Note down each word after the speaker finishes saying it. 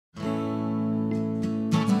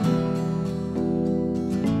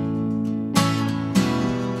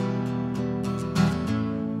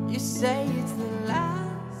say it's the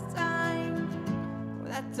last time,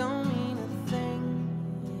 well, that don't mean a thing.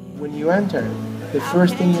 When you enter, the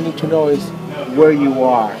first thing you need to know is where you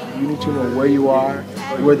are. You need to know where you are,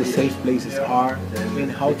 where the safe places are,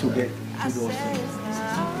 and how to get to those things.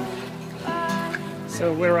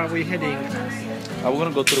 So where are we heading? We're gonna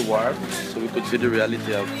go to the war so we could see the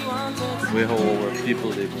reality of where our people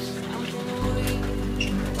live.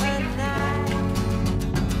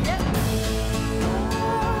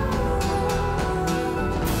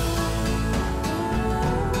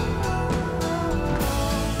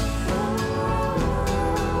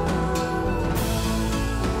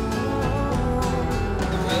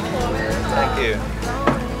 Thank you.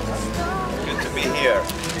 Good to be here.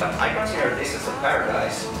 I consider this as a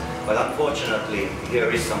paradise, but unfortunately here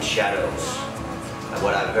is some shadows.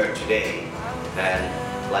 What I've heard today,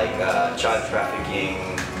 and like child trafficking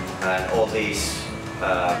and all these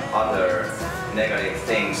other negative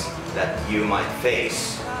things that you might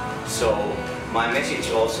face. So my message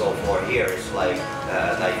also for here is like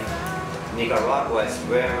Nicaragua is a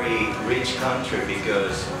very rich country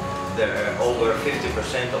because there over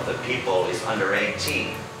 50% of the people is under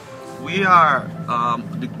 18. We are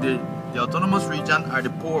the autonomous region are the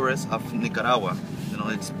poorest of Nicaragua. You know,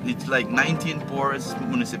 it's like 19 poorest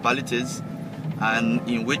municipalities, and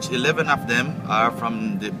in which 11 of them are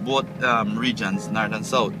from the both regions, north and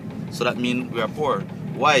south. So that means we are poor.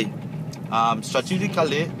 Why?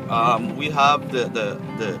 Strategically, we have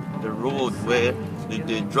the road where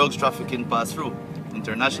the drugs trafficking pass through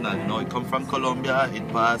international. You know, it comes from Colombia, it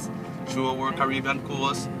pass through our Caribbean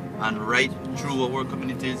coast and right through our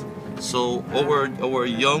communities. So our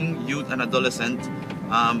young youth and adolescents,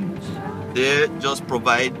 they just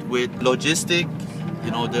provide with logistic. You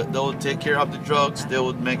know, they would take care of the drugs. They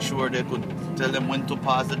would make sure they could tell them when to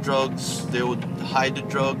pass the drugs. They would hide the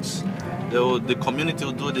drugs. The community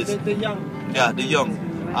would do this. The young. Yeah, the young.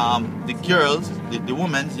 The girls, the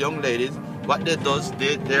women, young ladies, what they does,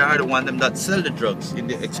 they are the one them that sell the drugs in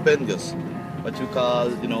the expendios. What you call,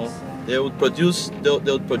 you know, they would produce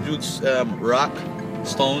rock,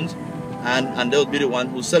 stones, and they would be the one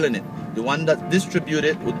who's selling it. The one that distribute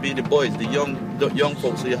it would be the boys, the young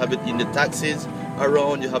folks. So you have it in the taxis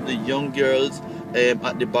around. You have the young girls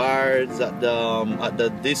at the bars, at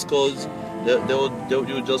the discos. They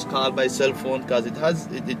would just call by cell phone because it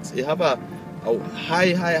have a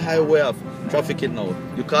high way of trafficking now.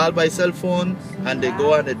 You call by cell phone and they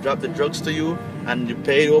go and they drop the drugs to you and you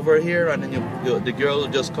pay over here, and then the girl will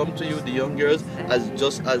just come to you, the young girls, as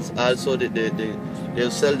also they'll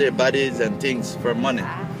sell their bodies and things for money.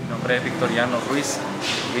 Mi nombre es Victoriano Ruiz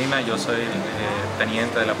Rina, yo soy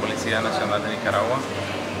teniente de la Policía Nacional de Nicaragua.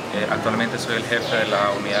 Actualmente soy el jefe de la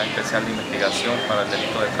Unidad Especial de Investigación para el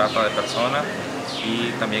Delito de Trata de Personas, y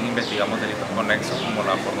también investigamos delitos conexos como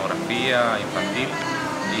la pornografía infantil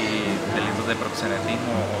y delitos de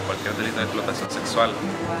proxenetismo o cualquier delito de explotación sexual.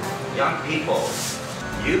 Young people,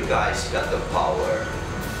 you guys got the power.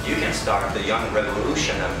 You can start the young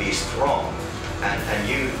revolution and be strong. And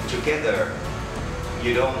you together,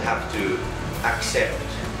 you don't have to accept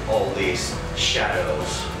all these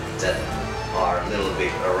shadows that are a little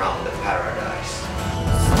bit around the paradise.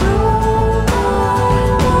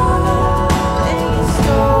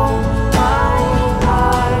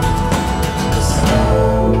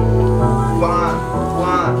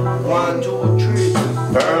 One, two, three.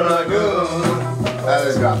 Burn lagoon.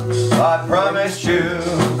 Let's go. I promised you.